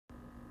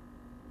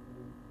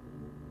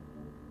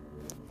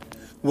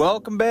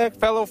Welcome back,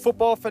 fellow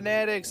football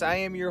fanatics. I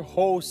am your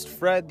host,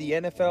 Fred, the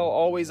NFL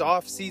Always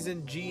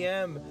Off-Season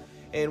GM.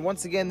 And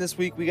once again, this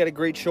week, we got a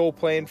great show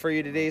planned for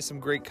you today, some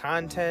great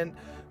content.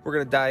 We're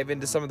going to dive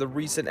into some of the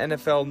recent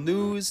NFL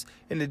news.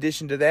 In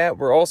addition to that,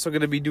 we're also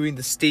going to be doing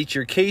the State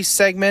Your Case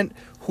segment.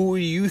 Who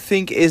do you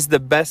think is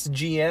the best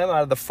GM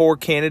out of the 4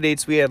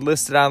 candidates we had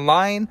listed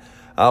online?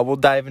 We'll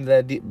dive into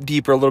that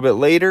deeper a little bit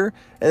later.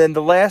 And then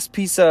the last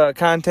piece of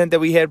content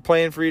that we had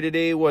planned for you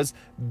today was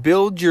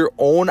build your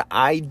own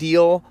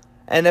ideal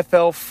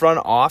NFL front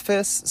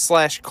office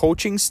 /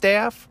 coaching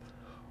staff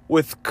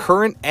with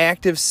current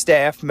active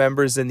staff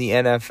members in the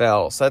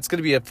NFL. So that's going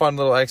to be a fun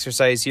little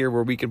exercise here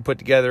where we can put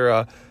together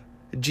a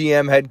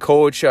GM head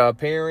coach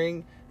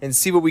pairing and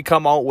see what we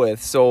come out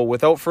with. So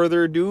without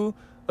further ado,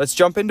 let's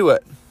jump into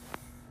it.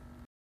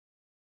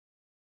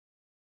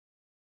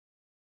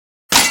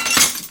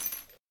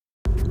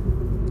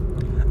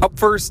 Up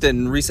first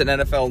in recent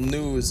NFL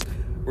news,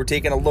 we're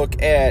taking a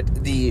look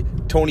at the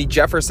Tony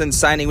Jefferson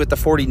signing with the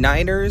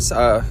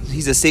 49ers.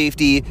 He's a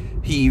safety.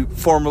 He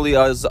formerly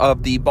was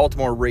of the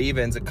Baltimore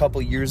Ravens a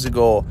couple years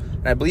ago,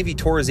 and I believe he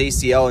tore his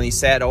ACL and he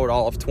sat out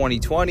all of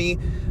 2020.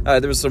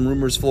 There was some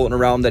rumors floating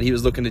around that he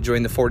was looking to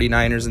join the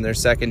 49ers in their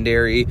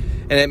secondary,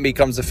 and it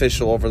becomes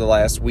official over the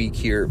last week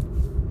here.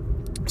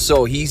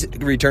 So he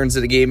returns to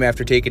the game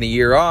after taking a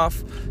year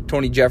off.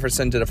 Tony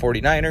Jefferson to the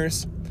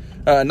 49ers.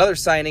 Another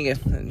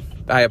signing,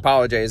 I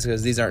apologize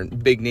because these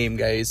aren't big name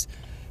guys,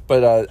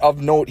 but of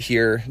note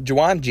here,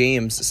 Ja'Wuan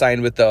James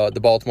signed with the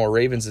Baltimore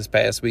Ravens this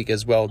past week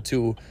as well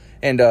too.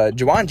 And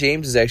Ja'Wuan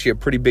James is actually a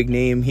pretty big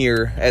name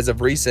here as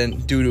of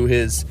recent due to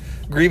his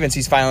grievance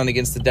he's filing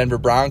against the Denver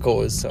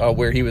Broncos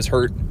where he was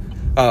hurt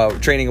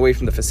training away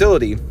from the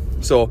facility.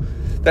 So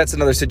that's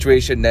another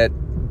situation that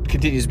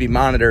continues to be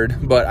monitored.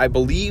 But I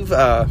believe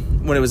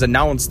when it was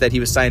announced that he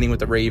was signing with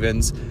the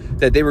Ravens,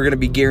 that they were going to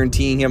be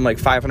guaranteeing him like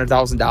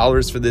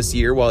 $500,000 for this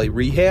year while he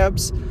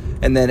rehabs.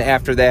 And then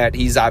after that,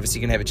 he's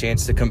obviously going to have a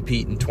chance to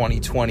compete in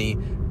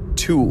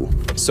 2022.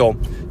 So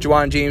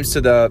Ja'Wuan James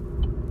to the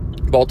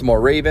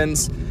Baltimore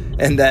Ravens.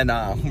 And then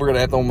we're going to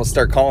have to almost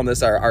start calling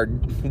this our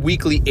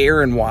weekly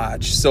Aaron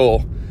Watch.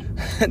 So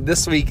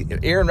this week,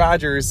 Aaron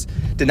Rodgers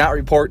did not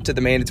report to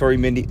the mandatory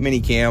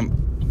mini camp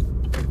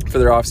for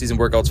their offseason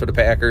workouts for the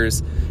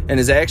Packers, and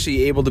is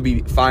actually able to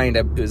be fined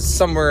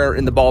somewhere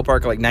in the ballpark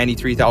of like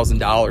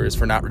 $93,000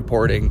 for not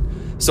reporting.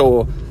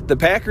 So the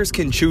Packers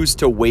can choose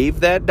to waive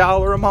that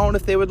dollar amount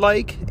if they would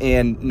like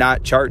and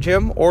not charge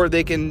him, or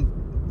they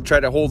can try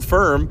to hold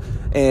firm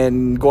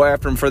and go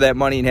after him for that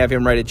money and have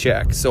him write a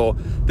check. So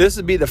this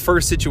would be the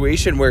first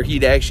situation where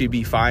he'd actually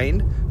be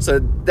fined. So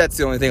that's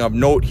the only thing of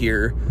note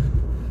here.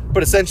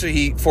 But essentially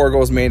he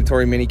foregoes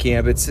mandatory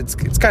minicamp.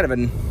 It's kind of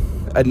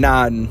a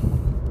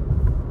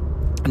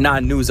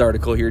non-news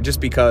article here, just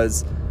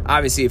because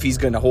obviously if he's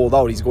going to hold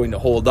out, he's going to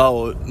hold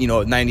out.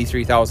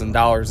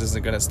 $93,000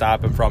 isn't going to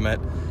stop him from it.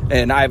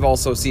 And I've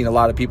also seen a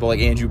lot of people like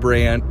Andrew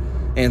Brandt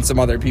and some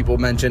other people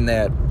mention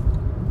that,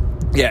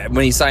 yeah,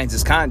 when he signs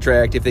his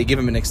contract, if they give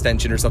him an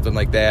extension or something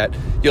like that,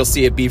 you'll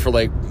see it be for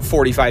like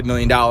 $45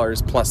 million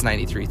plus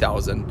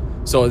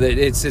 $93,000. So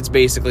it's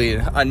basically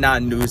a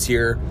non-news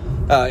here.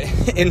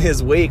 In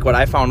his wake, what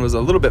I found was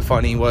a little bit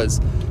funny was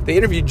they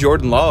interviewed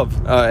Jordan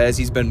Love as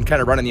he's been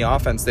kind of running the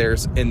offense there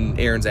in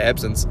Aaron's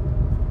absence.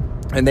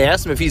 And they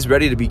asked him if he's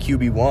ready to be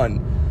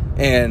QB1.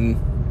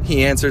 And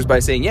he answers by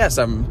saying, yes,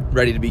 I'm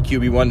ready to be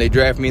QB1. They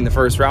draft me in the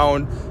first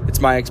round.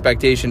 It's my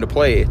expectation to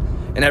play.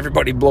 And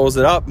everybody blows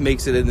it up,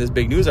 makes it in this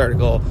big news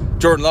article.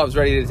 Jordan Love's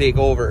ready to take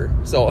over.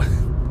 So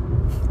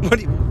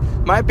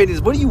my opinion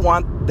is, what do you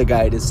want the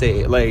guy to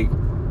say? Like,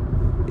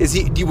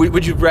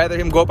 would you rather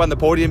him go up on the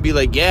podium and be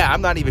like, yeah,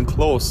 I'm not even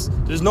close.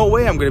 There's no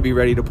way I'm going to be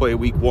ready to play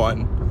week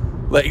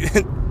 1. Like,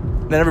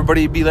 then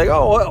everybody would be like,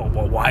 oh,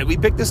 well, why did we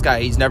pick this guy?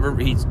 He's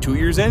 2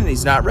 years in and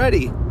he's not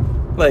ready.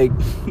 Like,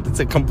 it's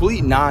a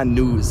complete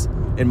non-news,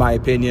 in my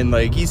opinion.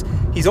 Like, he's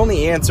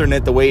only answering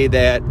it the way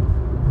that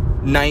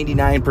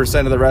 99%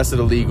 of the rest of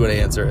the league would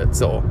answer it.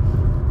 So,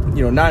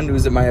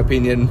 non-news, in my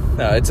opinion.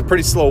 It's a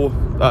pretty slow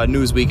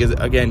news week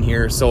again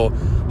here. So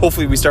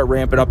hopefully we start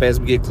ramping up as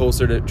we get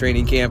closer to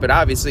training camp. And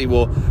obviously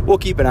we'll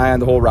keep an eye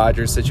on the whole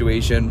Rodgers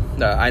situation.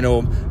 I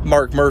know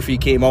Mark Murphy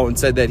came out and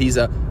said that he's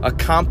a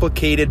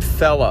complicated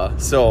fella.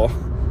 So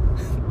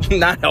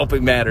not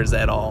helping matters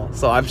at all.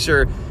 So I'm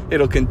sure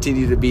it'll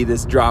continue to be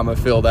this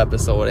drama-filled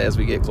episode as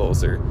we get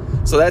closer.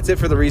 So that's it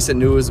for the recent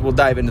news. We'll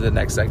dive into the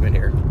next segment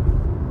here.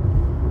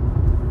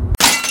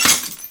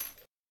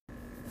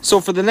 So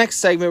for the next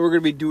segment, we're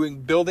going to be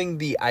building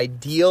the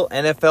ideal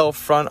NFL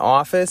front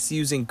office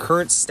using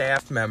current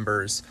staff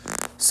members.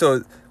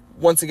 So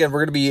once again,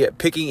 we're going to be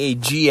picking a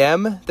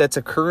GM that's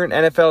a current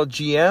NFL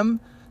GM.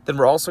 Then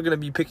we're also going to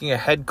be picking a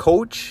head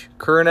coach,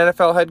 current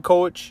NFL head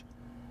coach,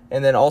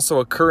 and then also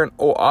a current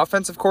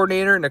offensive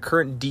coordinator and a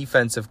current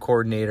defensive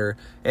coordinator.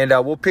 And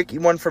we'll pick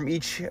one from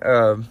each.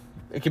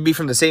 It can be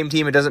from the same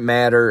team. It doesn't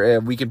matter.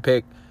 We can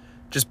pick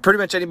just pretty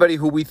much anybody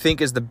who we think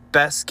is the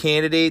best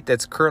candidate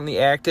that's currently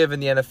active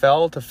in the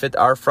NFL to fit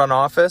our front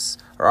office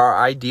or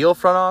our ideal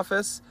front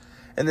office.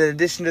 And then in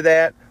addition to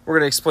that, we're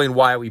going to explain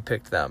why we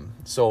picked them.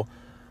 So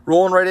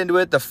rolling right into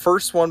it, the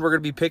first one we're going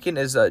to be picking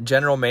is a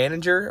general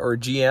manager or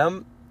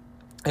GM.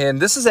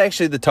 And this is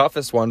actually the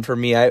toughest one for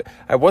me. I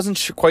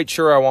wasn't quite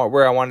sure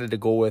where I wanted to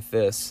go with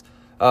this.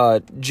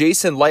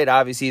 Jason Licht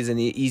obviously is an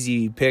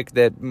easy pick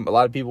that a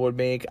lot of people would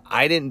make.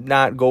 I did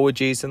not go with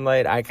Jason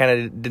Licht. I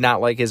kind of did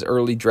not like his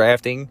early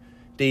drafting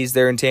days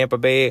there in Tampa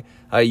Bay.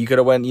 You could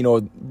have went,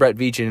 Brett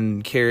Veach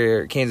in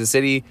Kansas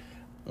City.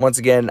 Once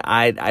again,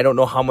 I don't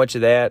know how much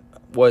of that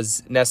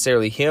was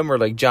necessarily him or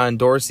like John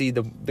Dorsey,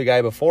 the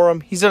guy before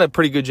him. He's done a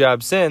pretty good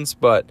job since,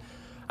 but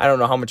I don't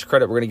know how much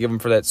credit we're going to give him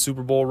for that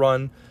Super Bowl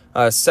run.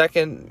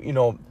 Second,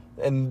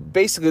 and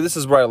basically this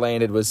is where I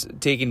landed, was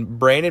taking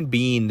Brandon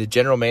Beane, the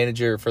general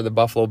manager for the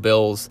Buffalo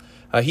Bills.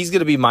 He's going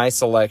to be my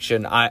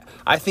selection.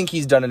 I think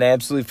he's done an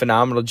absolutely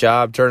phenomenal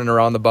job turning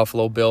around the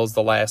Buffalo Bills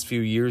the last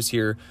few years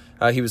here.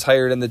 He was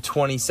hired in the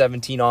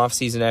 2017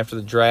 offseason after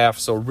the draft,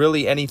 so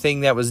really anything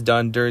that was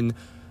done during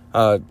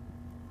the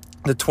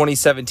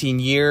 2017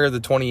 year, the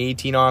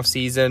 2018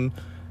 offseason,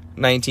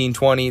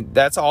 19-20,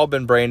 that's all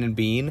been Brandon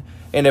Beane.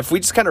 And if we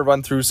just kind of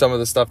run through some of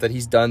the stuff that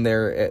he's done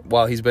there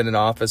while he's been in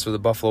office for the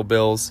Buffalo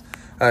Bills,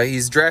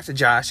 he's drafted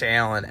Josh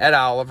Allen, Ed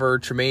Oliver,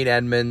 Tremaine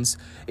Edmonds,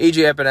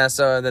 A.J.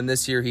 Epinesa, and then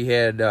this year he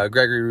had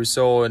Gregory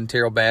Rousseau and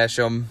Terrell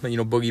Basham,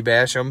 Boogie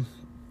Basham.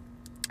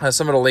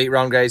 Some of the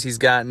late-round guys he's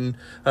gotten,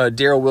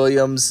 Darrell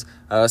Williams,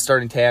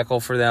 starting tackle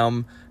for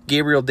them,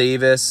 Gabriel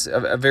Davis,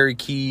 a very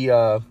key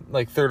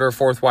third or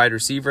fourth wide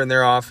receiver in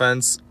their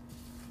offense.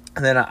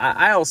 And then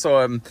I also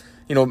am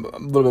a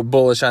little bit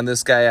bullish on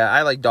this guy.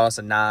 I like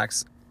Dawson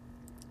Knox.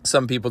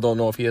 Some people don't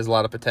know if he has a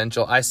lot of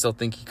potential. I still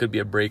think he could be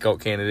a breakout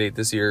candidate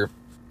this year.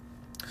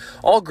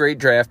 All great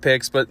draft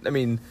picks, but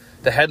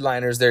the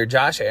headliners there,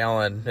 Josh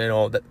Allen,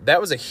 that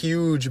was a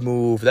huge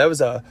move. That's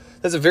a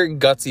very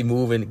gutsy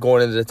move in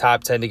going into the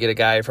top 10 to get a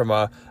guy from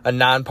a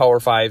non-Power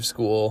 5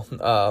 school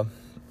out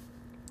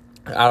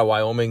of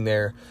Wyoming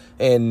there.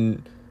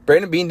 And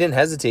Brandon Beane didn't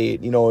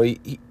hesitate.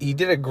 He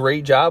did a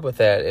great job with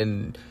that.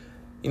 And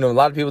a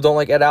lot of people don't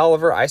like Ed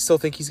Oliver. I still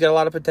think he's got a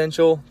lot of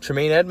potential.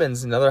 Tremaine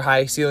Edmonds, another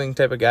high-ceiling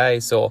type of guy.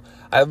 So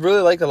I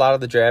really liked a lot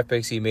of the draft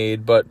picks he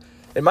made. But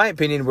in my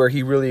opinion, where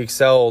he really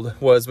excelled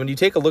was when you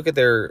take a look at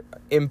their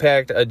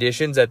impact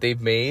additions that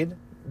they've made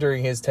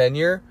during his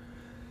tenure.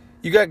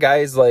 You got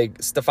guys like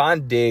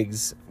Stephon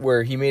Diggs,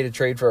 where he made a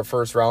trade for a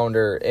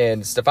first-rounder.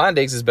 And Stephon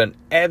Diggs has been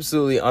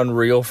absolutely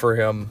unreal for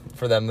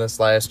them this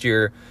last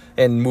year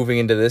and moving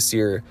into this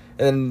year.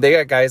 And then they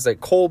got guys like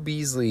Cole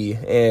Beasley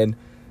and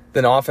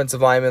then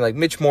offensive linemen like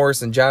Mitch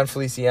Morrison, John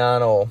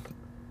Feliciano,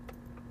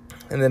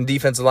 and then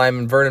defensive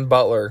lineman Vernon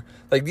Butler.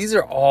 Like, these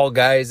are all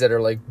guys that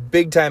are like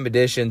big-time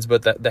additions,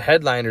 but the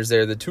headliners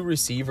there, the two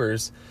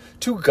receivers,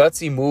 two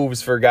gutsy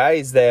moves for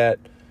guys that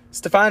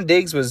Stephon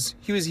Diggs was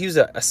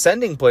an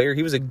ascending player.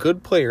 He was a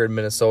good player in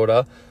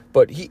Minnesota,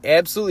 but he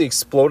absolutely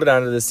exploded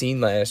onto the scene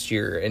last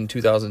year in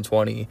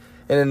 2020.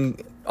 And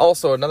then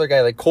also another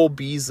guy like Cole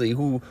Beasley,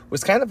 who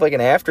was kind of like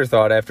an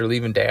afterthought after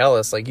leaving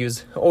Dallas. Like, he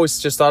was always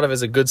just thought of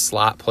as a good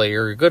slot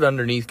player, a good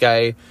underneath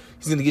guy.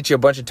 He's going to get you a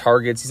bunch of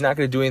targets. He's not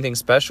going to do anything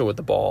special with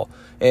the ball.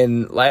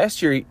 And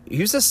last year, he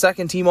was a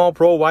second-team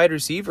All-Pro wide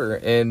receiver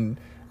and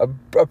a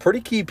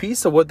pretty key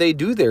piece of what they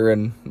do there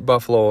in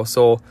Buffalo.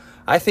 So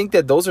I think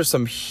that those are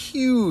some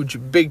huge,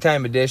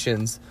 big-time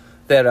additions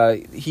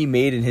that he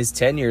made in his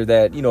tenure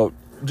that,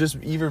 just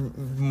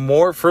even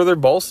more further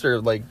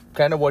bolster, like,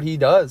 kind of what he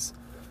does.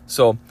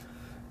 So,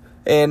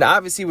 and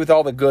obviously with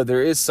all the good,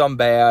 there is some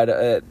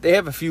bad. They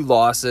have a few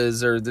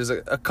losses, or there's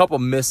a couple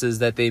misses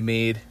that they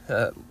made.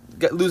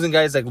 Losing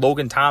guys like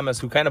Logan Thomas,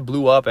 who kind of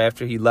blew up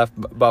after he left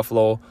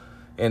Buffalo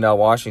and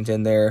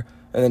Washington there.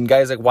 And then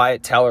guys like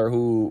Wyatt Teller,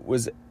 who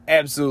was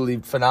absolutely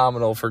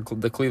phenomenal for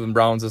the Cleveland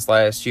Browns this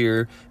last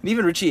year. And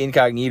even Richie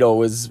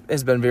Incognito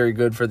has been very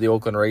good for the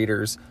Oakland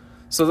Raiders.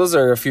 So those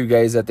are a few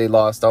guys that they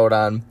lost out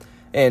on.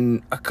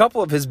 And a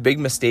couple of his big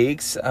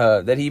mistakes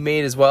that he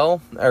made as well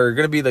are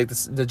going to be like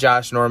the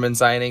Josh Norman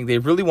signing. They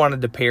really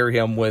wanted to pair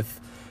him with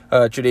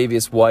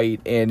Tre'Davious White,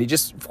 and he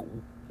just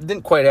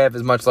didn't quite have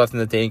as much left in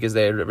the tank as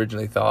they had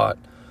originally thought.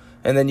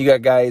 And then you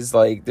got guys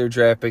like their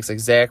draft picks like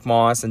Zach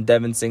Moss and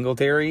Devin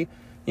Singletary.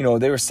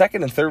 They were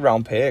second and third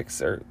round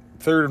picks, or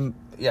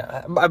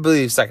I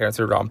believe second or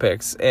third round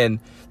picks, and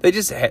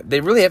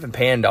they really haven't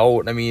panned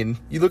out. I mean,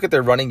 you look at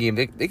their running game;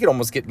 they could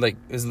almost get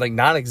is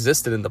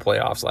non-existent in the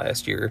playoffs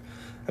last year.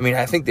 I mean,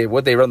 I think they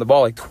run the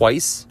ball like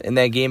twice in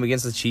that game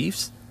against the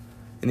Chiefs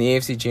in the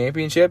AFC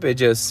Championship.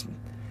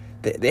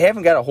 They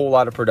haven't got a whole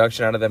lot of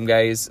production out of them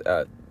guys.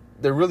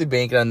 They're really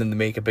banking on them to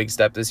make a big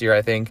step this year,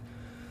 I think.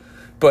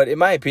 But in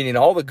my opinion,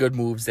 all the good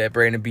moves that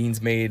Brandon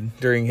Beane's made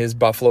during his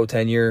Buffalo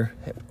tenure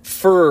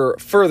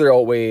further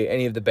outweigh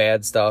any of the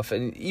bad stuff.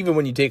 And even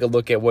when you take a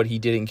look at what he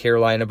did in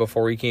Carolina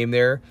before he came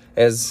there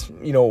as,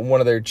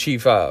 one of their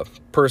chief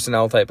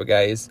personnel type of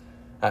guys,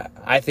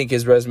 I think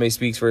his resume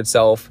speaks for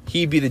itself.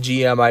 He'd be the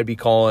GM I'd be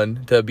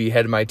calling to be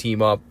heading my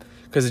team up,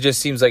 because it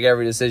just seems like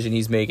every decision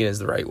he's making is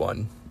the right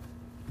one.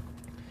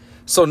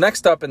 So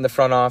next up in the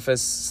front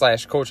office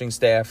 / coaching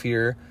staff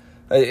here,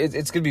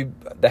 It's going to be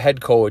the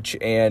head coach.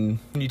 And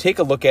when you take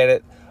a look at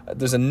it,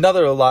 there's a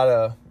lot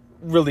of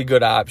really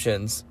good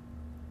options.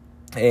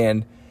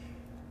 And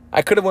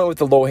I could have went with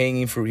the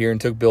low-hanging fruit here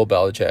and took Bill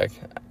Belichick.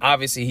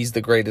 Obviously, he's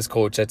the greatest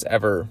coach that's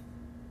ever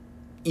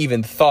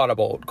even thought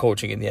about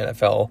coaching in the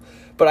NFL.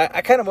 But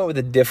I kind of went with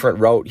a different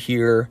route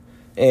here.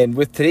 And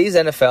with today's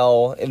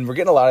NFL, and we're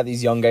getting a lot of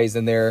these young guys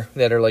in there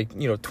that are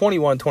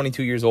 21,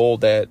 22 years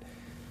old that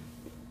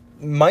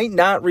might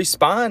not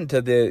respond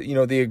to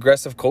the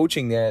aggressive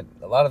coaching that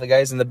a lot of the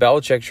guys in the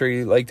Belichick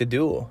tree like to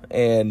do.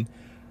 And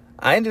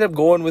I ended up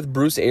going with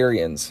Bruce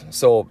Arians.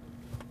 So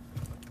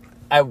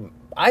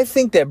I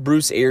think that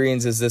Bruce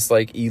Arians is this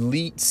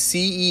elite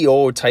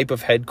CEO type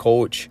of head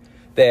coach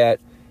that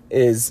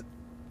is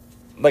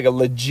a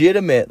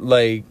legitimate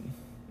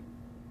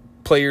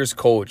players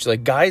coach.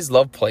 Guys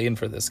love playing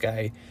for this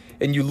guy.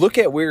 And you look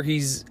at everywhere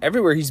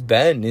he's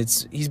been,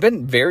 he's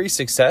been very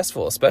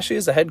successful, especially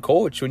as a head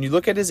coach. When you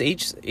look at his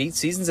eight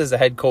seasons as a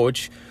head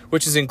coach,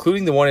 which is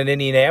including the one in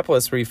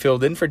Indianapolis where he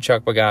filled in for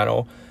Chuck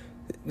Pagano,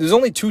 there's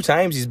only 2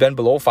 times he's been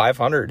below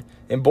 500.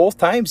 And both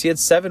times he had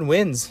 7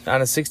 wins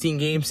on a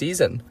 16-game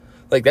season.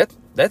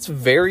 That's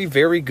very,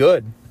 very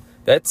good.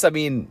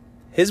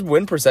 His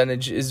win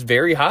percentage is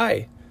very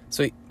high.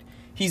 So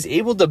he's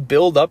able to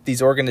build up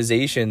these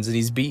organizations, and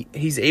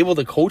he's able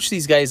to coach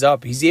these guys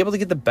up. He's able to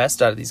get the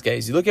best out of these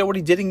guys. You look at what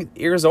he did in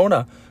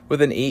Arizona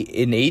with an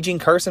aging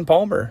Carson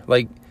Palmer.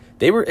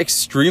 They were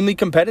extremely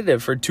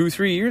competitive for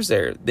 2-3 years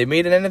there. They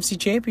made an NFC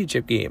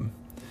Championship game.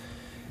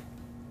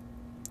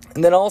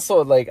 And then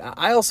also,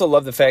 I also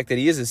love the fact that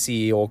he is a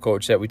CEO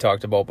coach that we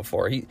talked about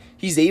before.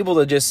 He's able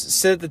to just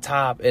sit at the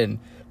top and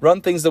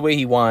run things the way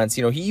he wants.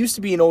 He used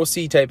to be an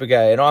OC type of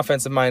guy, an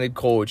offensive-minded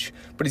coach,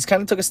 but he's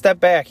kind of took a step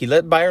back. He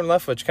let Byron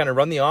Leftwich kind of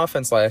run the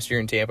offense last year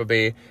in Tampa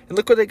Bay, and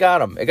look what they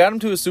got him. It got him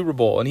to a Super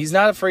Bowl, and he's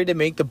not afraid to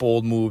make the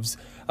bold moves.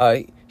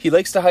 He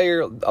likes to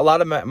hire a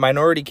lot of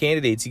minority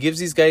candidates. He gives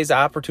these guys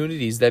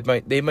opportunities that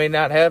they might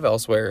not have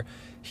elsewhere.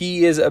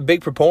 He is a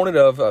big proponent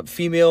of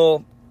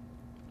female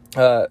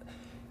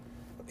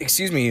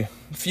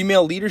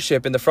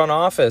leadership in the front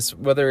office,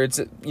 whether it's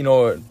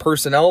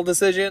personnel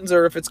decisions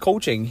or if it's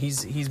coaching.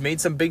 He's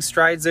made some big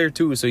strides there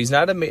too. So he's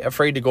not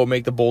afraid to go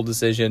make the bold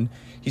decision.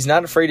 He's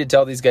not afraid to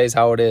tell these guys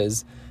how it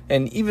is.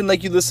 And even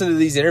you listen to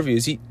these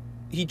interviews,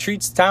 he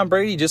treats Tom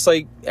Brady just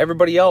like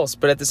everybody else,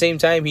 but at the same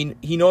time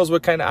he knows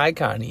what kind of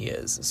icon he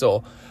is.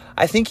 So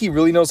I think he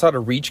really knows how to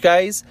reach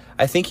guys.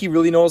 I think he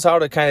really knows how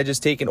to kind of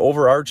just take an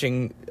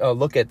overarching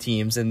look at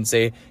teams and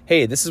say,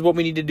 hey, this is what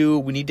we need to do.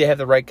 We need to have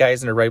the right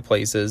guys in the right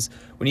places.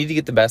 We need to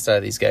get the best out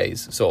of these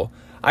guys. So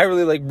I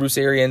really like Bruce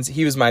Arians.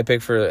 He was my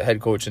pick for head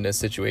coach in this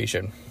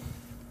situation.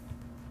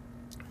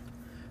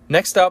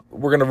 Next up,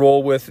 we're going to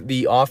roll with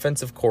the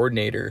offensive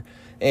coordinator.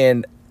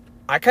 And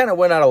I kind of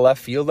went out of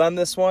left field on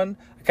this one.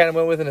 I kind of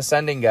went with an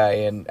ascending guy.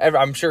 And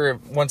I'm sure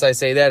once I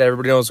say that,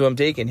 everybody knows who I'm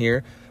taking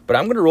here. But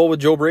I'm going to roll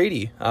with Joe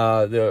Brady,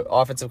 the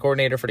offensive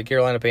coordinator for the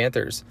Carolina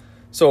Panthers.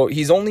 So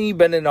he's only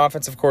been an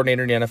offensive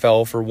coordinator in the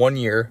NFL for 1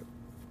 year,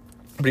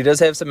 but he does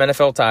have some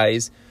NFL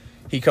ties.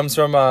 He comes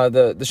from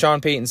the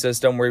Sean Payton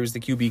system where he was the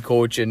QB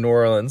coach in New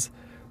Orleans,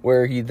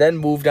 where he then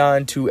moved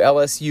on to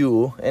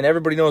LSU, and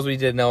everybody knows what he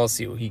did in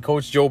LSU. He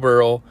coached Joe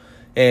Burrow,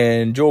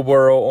 and Joe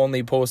Burrow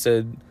only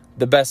posted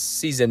the best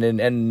season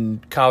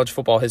in college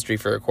football history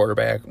for a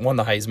quarterback, won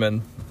the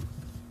Heisman,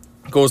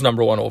 goes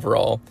number 1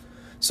 overall.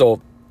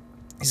 So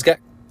he's got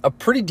a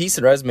pretty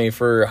decent resume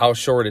for how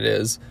short it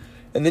is.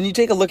 And then you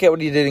take a look at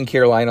what he did in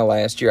Carolina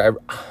last year.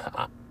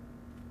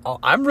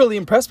 I'm really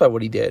impressed by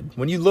what he did.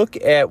 When you look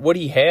at what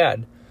he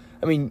had,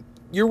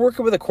 you're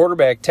working with a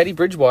quarterback, Teddy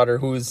Bridgewater,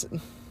 who's,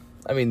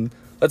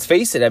 let's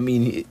face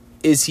it.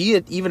 Is he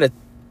even a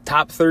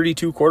top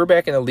 32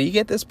 quarterback in the league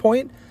at this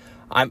point?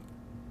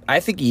 I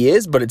think he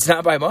is, but it's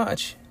not by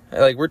much.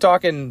 We're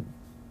talking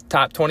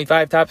top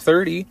 25, top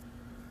 30.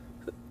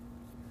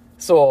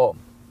 So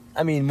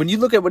when you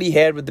look at what he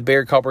had with the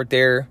Bear Cupboard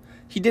there,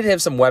 he did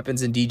have some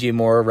weapons in DJ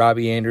Moore,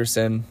 Robbie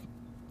Anderson,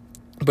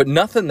 but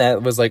nothing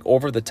that was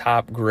over the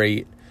top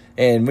great.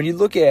 And when you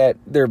look at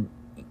their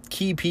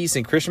key piece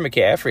in Christian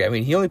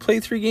McCaffrey, he only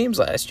played 3 games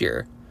last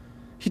year.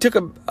 He took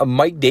a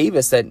Mike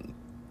Davis that,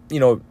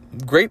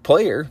 great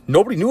player.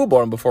 Nobody knew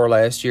about him before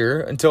last year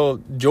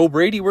until Joe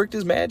Brady worked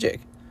his magic.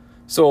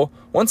 So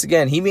once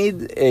again, he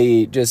made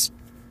a just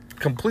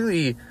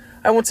completely,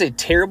 I won't say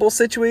terrible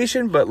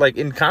situation, but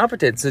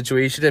incompetent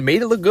situation and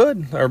made it look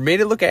good or made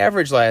it look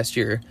average last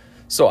year.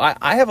 So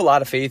I have a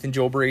lot of faith in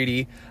Joe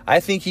Brady. I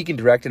think he can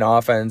direct an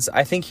offense.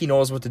 I think he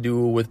knows what to do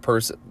with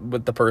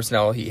the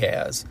personnel he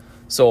has.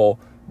 So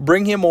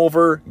bring him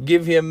over,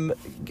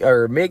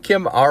 make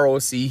him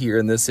ROC here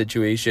in this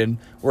situation,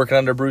 working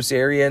under Bruce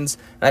Arians,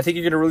 and I think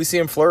you're going to really see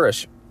him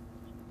flourish.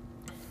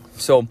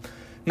 So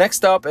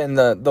next up, and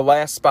the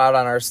last spot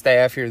on our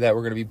staff here that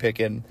we're going to be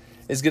picking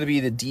is going to be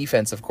the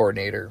defensive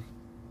coordinator.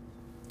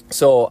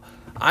 So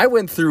I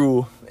went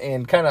through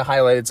and kind of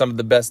highlighted some of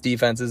the best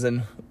defenses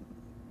and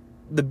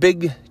the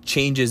big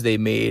changes they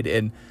made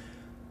and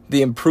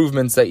the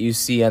improvements that you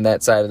see on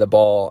that side of the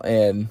ball.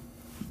 And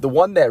the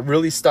one that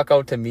really stuck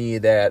out to me,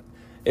 that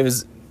it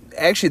was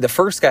actually the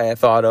first guy I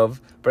thought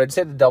of, but I just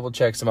had to double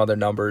check some other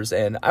numbers,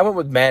 and I went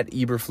with Matt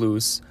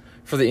Eberflus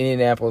for the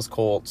Indianapolis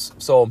Colts.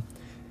 So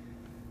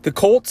the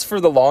Colts for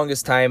the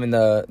longest time in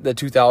the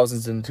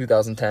 2000s and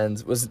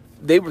 2010s was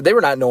they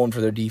were not known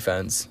for their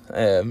defense.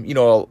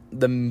 The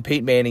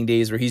Peyton Manning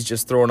days where he's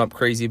just throwing up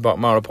crazy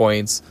amount of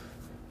points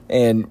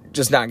and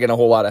just not getting a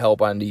whole lot of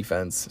help on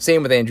defense.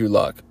 Same with Andrew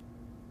Luck.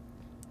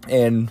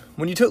 And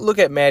when you look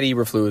at Matt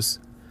Eberflus,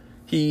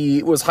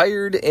 he was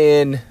hired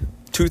in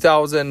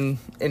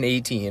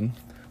 2018,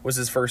 was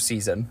his first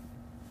season.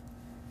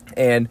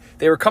 And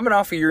they were coming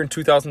off a year in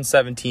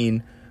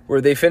 2017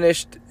 where they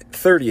finished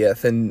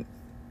 30th in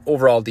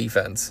overall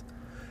defense.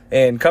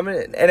 And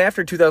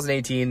after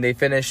 2018, they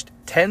finished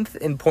 10th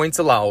in points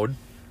allowed,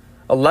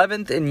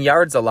 11th in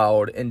yards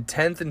allowed, and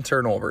 10th in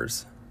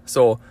turnovers.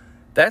 So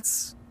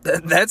that's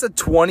a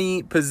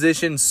 20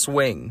 position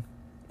swing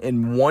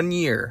in 1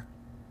 year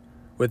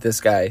with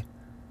this guy.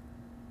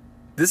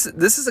 This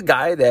is a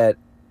guy that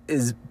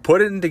is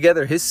putting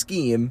together his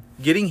scheme,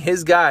 getting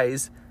his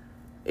guys,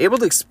 able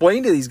to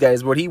explain to these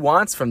guys what he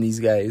wants from these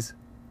guys,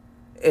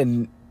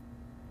 and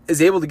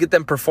is able to get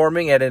them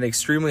performing at an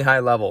extremely high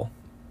level.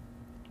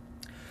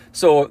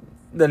 So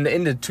then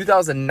into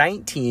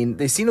 2019,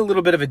 they seen a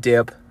little bit of a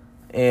dip,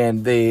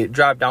 and they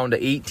dropped down to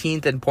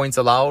 18th in points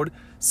allowed,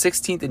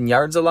 16th in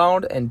yards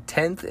allowed, and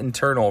 10th in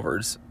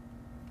turnovers.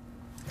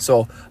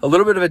 So a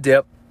little bit of a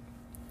dip.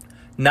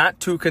 Not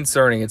too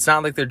concerning. It's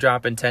not like they're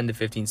dropping 10 to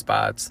 15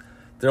 spots.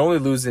 They're only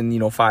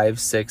losing, 5,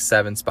 6,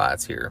 7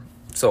 spots here.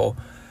 So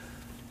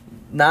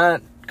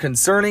not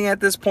concerning at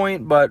this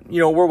point, but,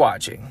 we're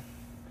watching.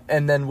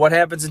 And then what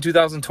happens in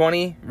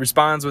 2020?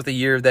 Responds with a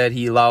year that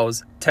he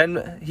allows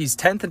he's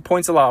 10th in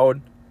points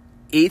allowed,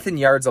 8th in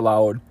yards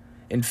allowed,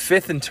 and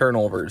 5th in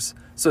turnovers.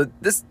 So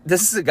this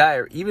is a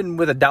guy, even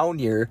with a down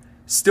year,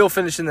 still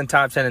finishing in the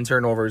top 10 in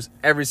turnovers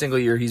every single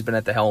year he's been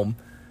at the helm.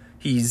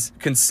 He's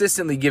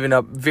consistently given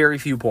up very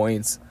few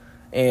points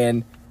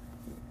and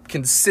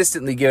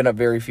consistently given up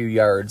very few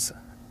yards.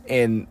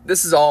 And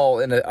this is all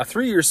in a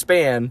 3-year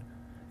span,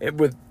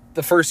 with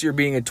the first year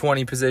being a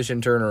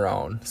 20-position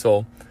turnaround.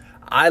 So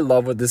I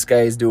love what this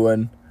guy is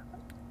doing.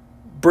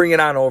 Bring it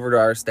on over to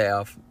our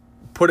staff.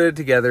 Put it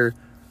together.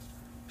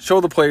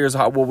 Show the players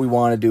what we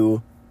want to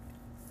do.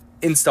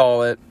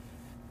 Install it.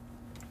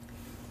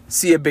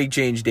 See a big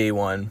change day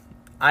one.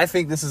 I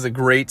think this is a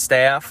great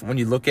staff when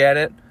you look at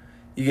it.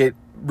 You get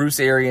Bruce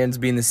Arians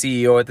being the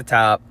CEO at the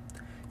top.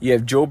 You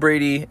have Joe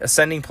Brady,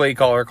 ascending play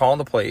caller, calling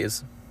the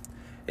plays.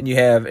 And you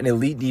have an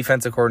elite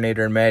defensive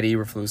coordinator in Matt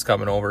Eberflus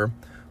coming over,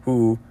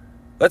 who,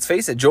 let's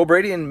face it, Joe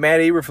Brady and Matt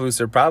Eberflus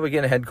are probably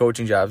getting head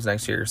coaching jobs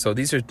next year. So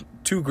these are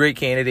two great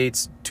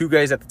candidates, two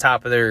guys at the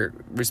top of their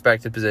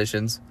respective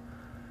positions.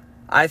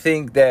 I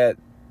think that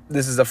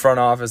this is a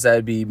front office that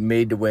would be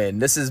made to win.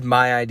 This is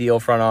my ideal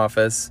front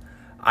office.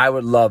 I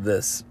would love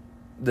this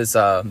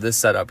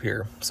setup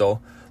here. So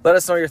let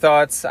us know your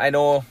thoughts. I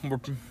know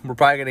we're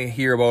probably going to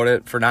hear about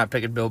it for not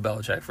picking Bill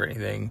Belichick for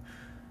anything.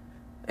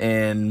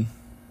 And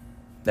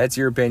that's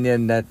your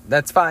opinion.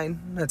 That's fine.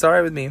 That's all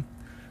right with me.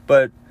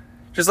 But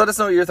just let us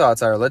know what your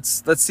thoughts are.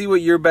 Let's see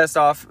what your best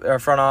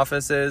front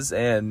office is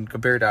and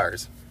compare it to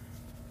ours.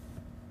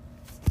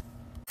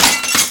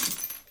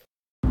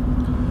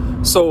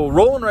 So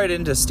rolling right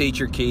into State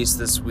Your Case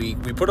this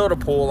week, we put out a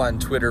poll on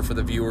Twitter for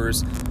the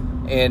viewers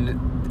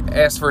and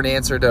asked for an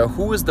answer to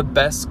who is the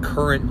best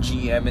current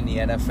GM in the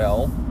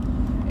NFL.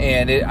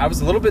 And I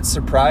was a little bit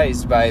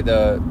surprised by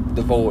the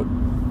vote,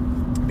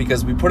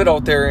 because we put it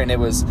out there and it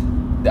was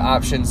the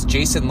options: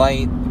 Jason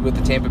Light with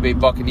the Tampa Bay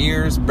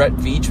Buccaneers, Brett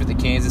Veach with the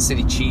Kansas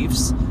City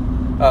Chiefs,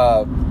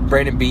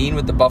 Brandon Beane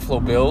with the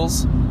Buffalo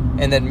Bills,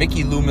 and then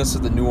Mickey Loomis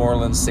with the New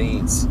Orleans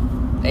Saints.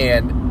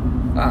 And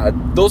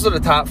those are the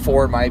top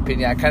four in my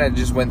opinion. I kind of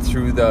just went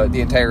through the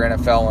entire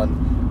NFL,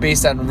 and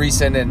based on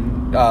recent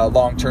and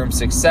long-term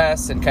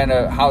success and kind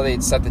of how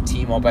they'd set the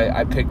team up,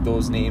 I picked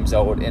those names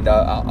out. And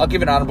I'll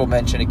give an honorable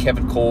mention to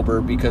Kevin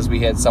Colbert, because we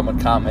had someone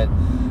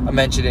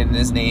mention in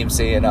his name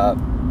saying,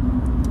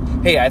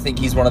 hey, I think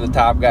he's one of the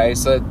top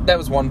guys. So that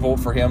was one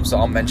vote for him, so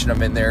I'll mention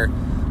him in there.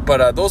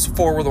 But those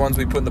four were the ones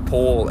we put in the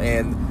poll,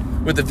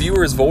 and with the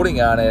viewers voting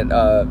on it,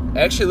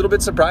 actually a little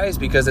bit surprised,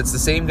 because it's the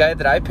same guy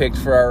that I picked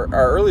for our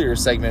earlier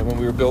segment when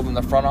we were building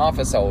the front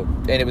office out,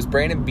 and it was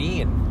Brandon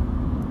Beane.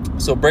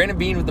 So Brandon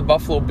Beane with the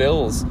Buffalo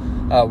Bills.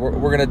 We're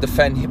going to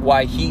defend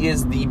why he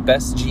is the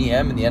best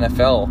GM in the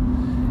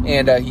NFL.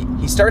 And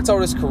he starts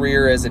out his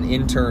career as an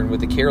intern with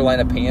the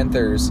Carolina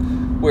Panthers,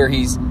 where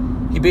he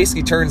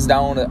basically turns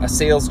down a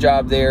sales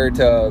job there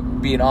to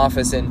be an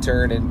office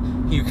intern,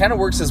 and he kind of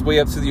works his way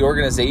up through the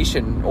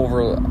organization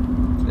over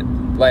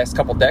the last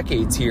couple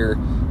decades here,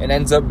 and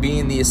ends up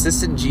being the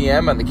assistant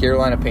GM on the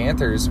Carolina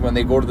Panthers when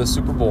they go to the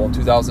Super Bowl in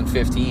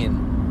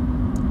 2015.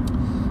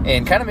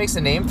 And kind of makes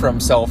a name for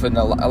himself in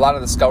a lot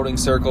of the scouting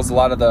circles, a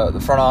lot of the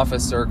front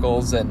office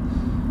circles. And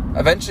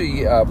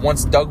eventually,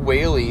 once Doug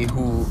Whaley,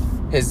 who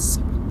has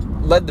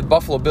led the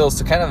Buffalo Bills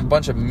to kind of a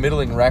bunch of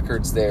middling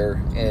records there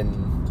in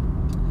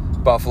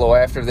Buffalo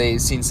after they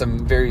seen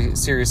some very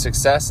serious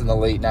success in the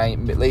late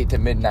to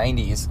mid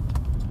 90s.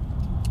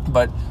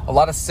 But a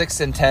lot of 6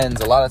 and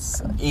 10s, a lot of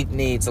 8 and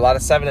 8s, a lot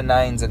of 7 and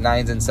 9s and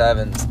 9s and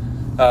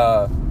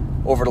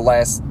 7s over the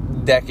last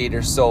decade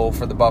or so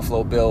for the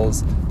Buffalo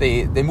Bills.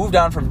 They moved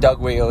on from Doug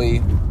Whaley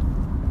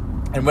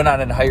and went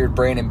on and hired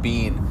Brandon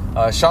Beane.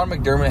 Sean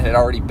McDermott had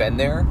already been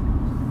there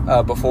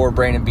before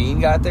Brandon Beane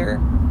got there.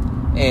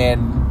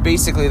 And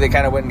basically they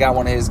kind of went and got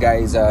one of his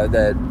guys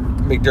that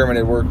McDermott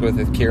had worked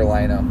with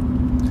Carolina.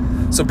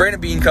 So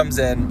Brandon Beane comes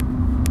in.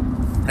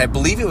 I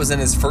believe it was in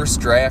his first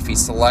draft. He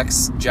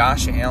selects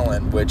Josh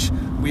Allen, which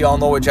we all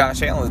know what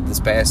Josh Allen did this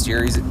past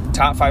year. He's a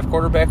top 5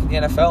 quarterback in the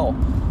NFL.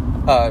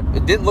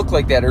 It didn't look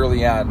like that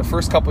early on. The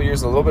first couple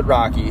years, a little bit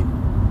rocky.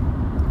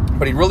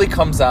 But he really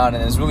comes on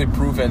and has really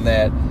proven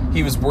that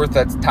he was worth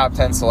that top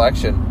 10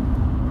 selection.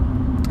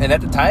 And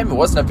at the time, it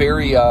wasn't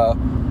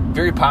a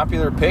very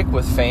popular pick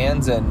with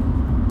fans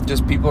and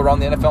just people around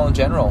the NFL in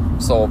general.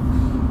 So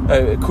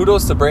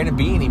kudos to Brandon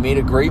Beane. He made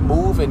a great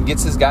move and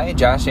gets his guy in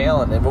Josh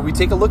Allen. And when we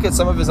take a look at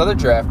some of his other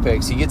draft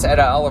picks, he gets Ed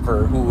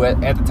Oliver, who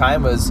at the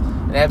time was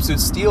an absolute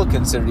steal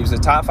considered. He was a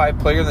top 5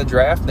 player in the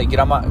draft, and they get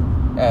him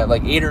at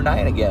like 8 or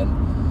 9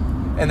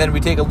 again. And then we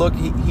take a look,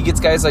 he gets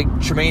guys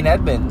like Tremaine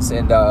Edmonds,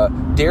 and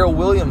Darrell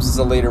Williams is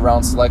a later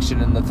round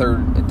selection in the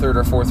third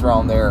or fourth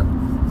round there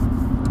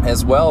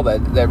as well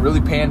that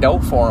really panned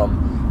out for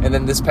him. And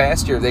then this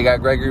past year, they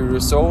got Gregory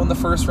Rousseau in the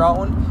first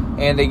round,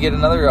 and they get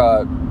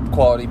another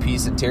quality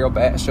piece in Terrell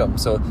Basham.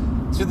 So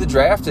through the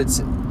draft, it's,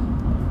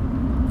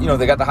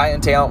 they got the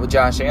high-end talent with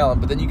Josh Allen,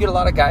 but then you get a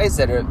lot of guys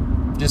that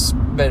have just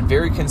been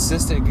very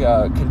consistent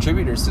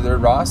contributors to their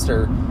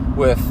roster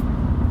with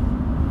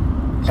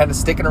kind of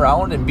sticking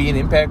around and being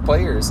impact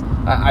players.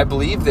 I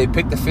believe they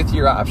picked the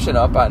 5th-year option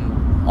up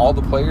on all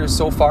the players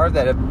so far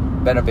that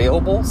have been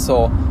available.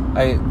 So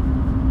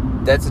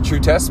that's a true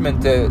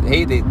testament to,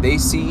 hey, they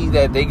see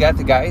that they got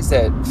the guys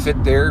that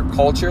fit their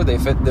culture, they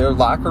fit their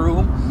locker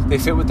room, they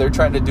fit what they're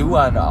trying to do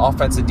on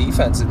offense and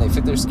defense, and they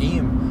fit their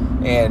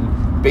scheme.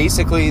 And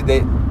basically,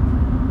 they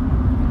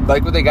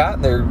like what they got,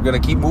 and they're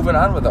going to keep moving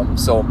on with them.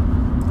 So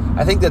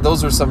I think that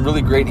those were some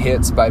really great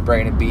hits by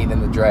Brandon Beane in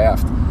the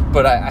draft.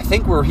 But I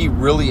think where he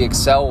really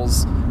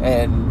excels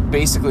and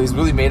basically has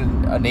really made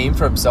a name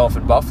for himself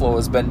in Buffalo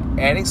has been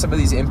adding some of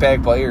these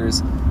impact players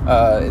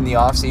in the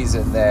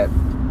offseason that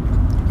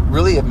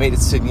really have made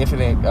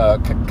significant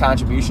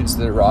contributions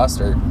to their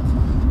roster.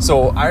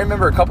 So I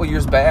remember a couple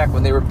years back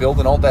when they were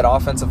building out that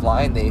offensive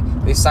line,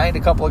 they signed a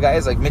couple of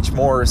guys like Mitch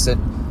Morse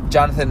and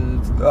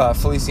Jonathan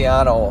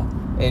Feliciano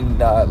and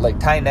like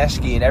Ty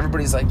Neshke, and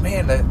everybody's like,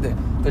 man,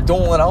 they're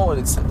doling out.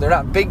 They're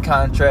not big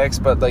contracts,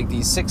 but like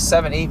these $6,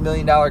 $7, $8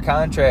 million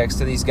contracts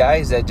to these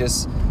guys that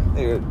just,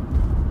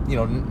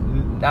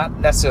 not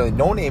necessarily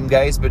no-name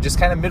guys, but just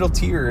kind of middle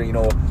tier,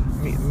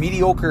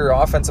 mediocre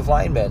offensive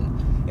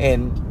linemen.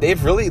 And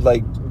they've really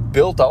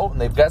built out,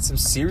 and they've got some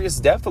serious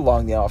depth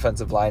along the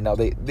offensive line now.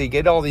 They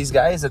get all these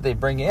guys that they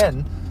bring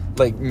in,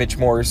 like Mitch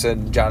Morse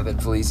and Jonathan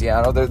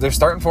Feliciano. They're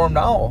starting for them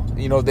now.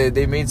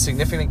 They made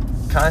significant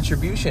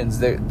contributions.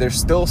 They're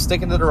still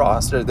sticking to the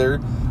roster. They're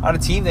on a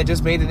team that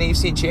just made an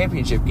AFC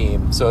championship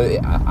game. So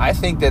I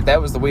think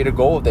that was the way to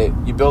go.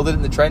 You build it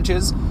in the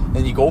trenches,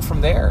 and you go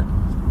from there.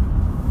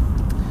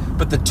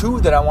 But the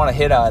two that I want to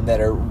hit on that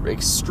are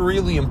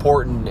extremely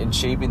important in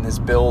shaping this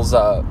Bills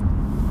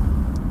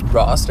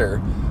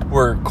roster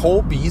were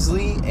Cole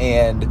Beasley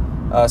and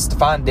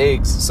Stephon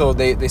Diggs. So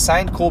they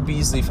signed Cole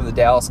Beasley from the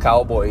Dallas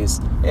Cowboys,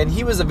 and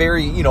he was a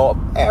very,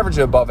 average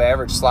to above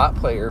average slot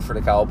player for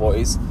the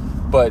Cowboys,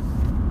 but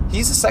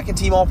he's a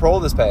second-team All-Pro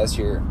this past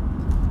year.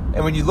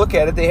 And when you look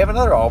at it, they have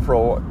another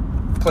All-Pro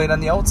playing on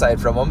the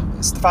outside from him,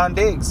 Stephon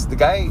Diggs. The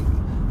guy,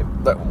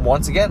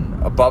 once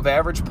again, above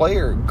average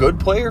player, good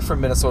player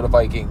from Minnesota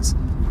Vikings.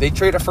 They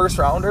trade a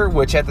first-rounder,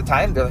 which at the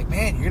time, they're like,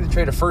 man, you're going to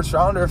trade a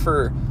first-rounder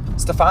for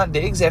Stephon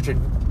Diggs after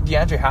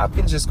DeAndre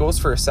Hopkins just goes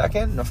for a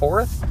second and a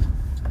fourth?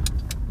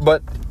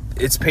 But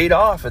it's paid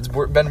off. It's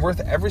been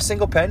worth every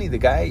single penny. The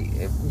guy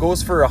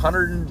goes for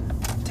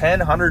 110,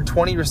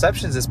 120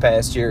 receptions this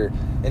past year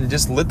and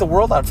just lit the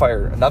world on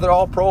fire. Another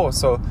All-Pro.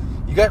 So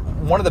you got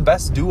one of the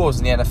best duos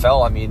in the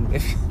NFL. I mean,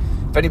 if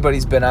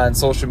anybody's been on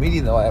social media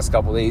in the last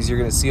couple of days, you're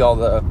going to see all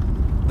the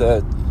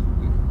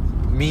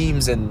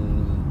memes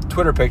and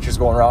Twitter pictures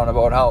going around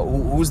about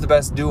who's the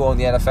best duo in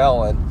the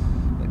NFL.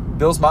 And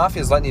Bills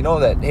Mafia is letting you know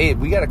that, hey,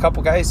 we got a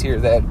couple guys here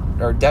that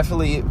are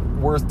definitely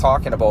worth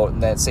talking about in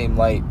that same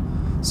light.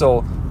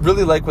 So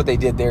really like what they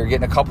did there,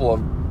 getting a couple of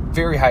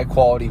very high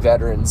quality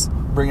veterans,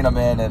 bringing them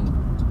in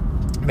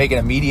and making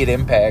immediate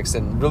impacts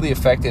and really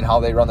affecting how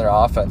they run their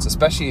offense,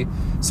 especially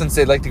since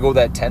they like to go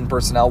that 10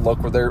 personnel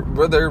look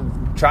where they're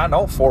trying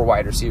out 4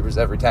 wide receivers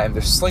every time.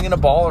 They're slinging a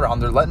ball around.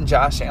 They're letting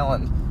Josh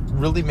Allen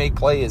really make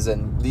plays,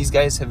 and these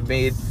guys have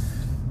made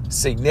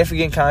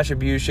significant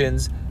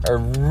contributions, are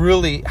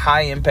really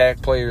high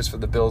impact players for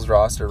the Bills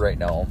roster right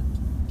now.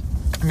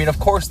 I mean, of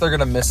course, they're going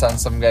to miss on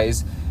some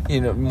guys,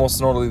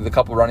 most notably the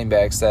couple running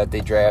backs that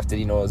they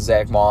drafted,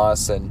 Zach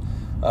Moss and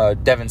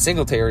Devin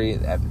Singletary.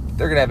 They're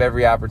going to have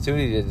every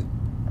opportunity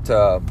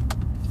to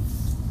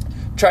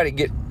try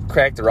to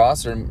crack the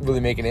roster and really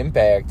make an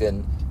impact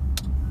and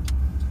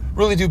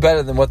really do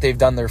better than what they've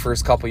done their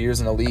first couple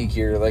years in the league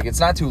here. Like, it's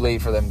not too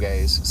late for them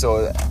guys.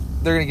 So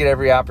they're going to get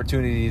every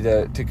opportunity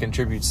to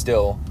contribute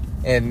still.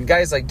 And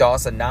guys like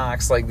Dawson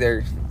Knox, like,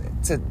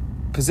 it's a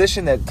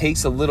position that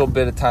takes a little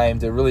bit of time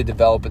to really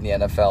develop in the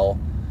NFL.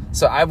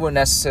 So I wouldn't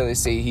necessarily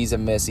say he's a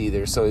miss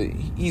either. So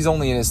he's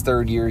only in his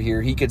third year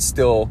here. He could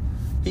still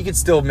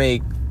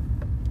make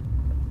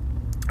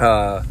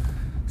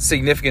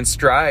significant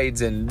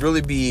strides and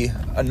really be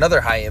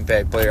another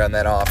high-impact player on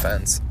that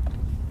offense.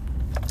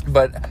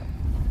 But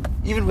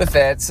even with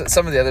that,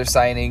 some of the other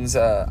signings,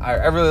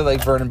 I really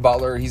like Vernon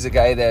Butler. He's a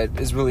guy that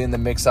is really in the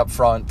mix up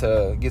front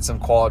to get some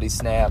quality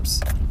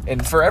snaps.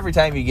 And for every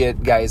time you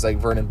get guys like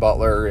Vernon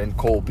Butler and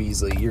Cole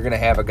Beasley, you're going to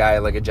have a guy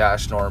like a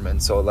Josh Norman.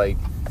 So, like,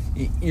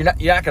 you're not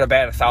going to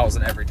bat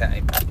 1,000 every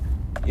time.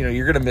 You know,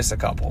 you're going to miss a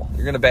couple.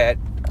 You're going to bat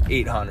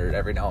 800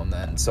 every now and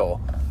then. So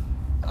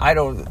I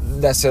don't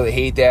necessarily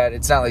hate that.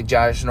 It's not like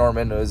Josh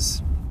Norman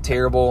was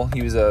terrible.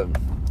 He was a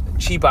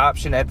cheap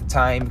option at the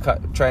time,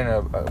 trying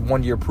a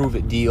one-year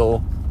prove-it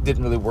deal.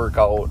 Didn't really work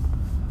out.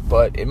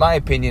 But in my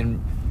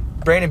opinion,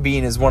 Brandon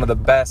Beane is one of the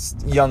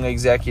best young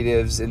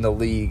executives in the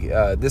league.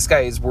 This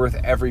guy is worth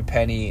every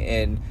penny,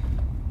 and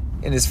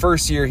in his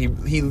first year,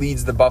 he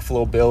leads the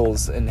Buffalo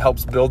Bills and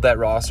helps build that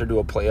roster to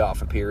a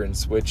playoff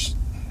appearance, which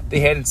they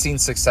hadn't seen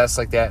success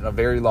like that in a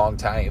very long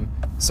time.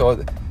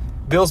 So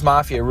Bills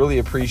Mafia really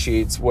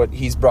appreciates what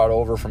he's brought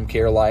over from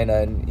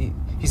Carolina, and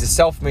he's a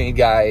self-made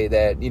guy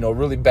that, you know,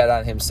 really bet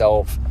on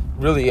himself,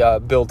 really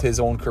built his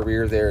own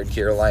career there in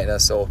Carolina.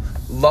 So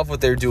love what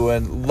they're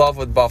doing, love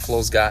what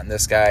Buffalo's got in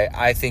this guy.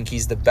 I think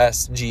he's the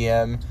best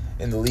GM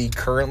in the league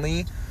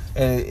currently,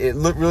 and it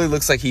really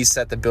looks like he's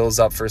set the Bills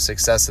up for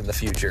success in the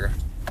future.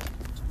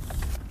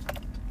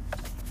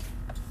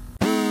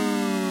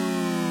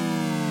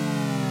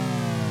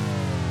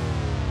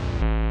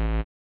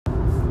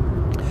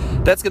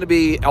 That's going to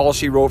be all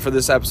she wrote for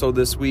this episode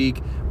this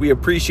week. We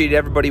appreciate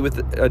everybody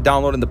with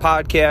downloading the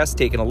podcast,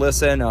 taking a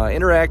listen,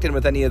 interacting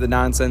with any of the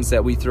nonsense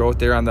that we throw out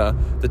there on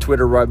the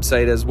Twitter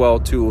website as well,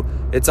 too.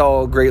 It's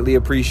all greatly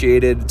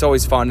appreciated. It's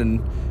always fun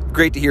and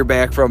great to hear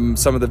back from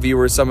some of the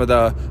viewers, some of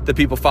the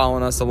people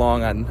following us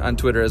along on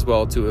Twitter as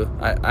well, too.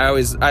 I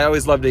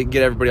always love to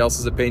get everybody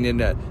else's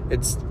opinion.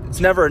 It's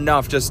never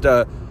enough just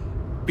to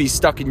be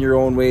stuck in your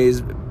own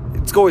ways.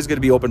 It's always going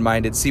to be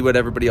open-minded, see what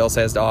everybody else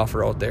has to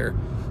offer out there.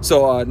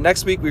 So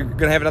next week, we're going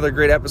to have another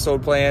great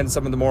episode planned,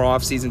 some of the more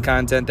off-season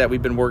content that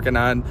we've been working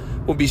on.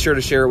 We'll be sure to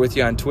share it with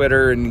you on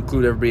Twitter and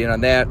include everybody in on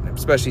that,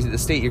 especially the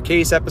State Your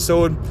Case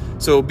episode.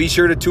 So be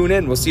sure to tune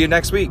in. We'll see you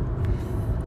next week.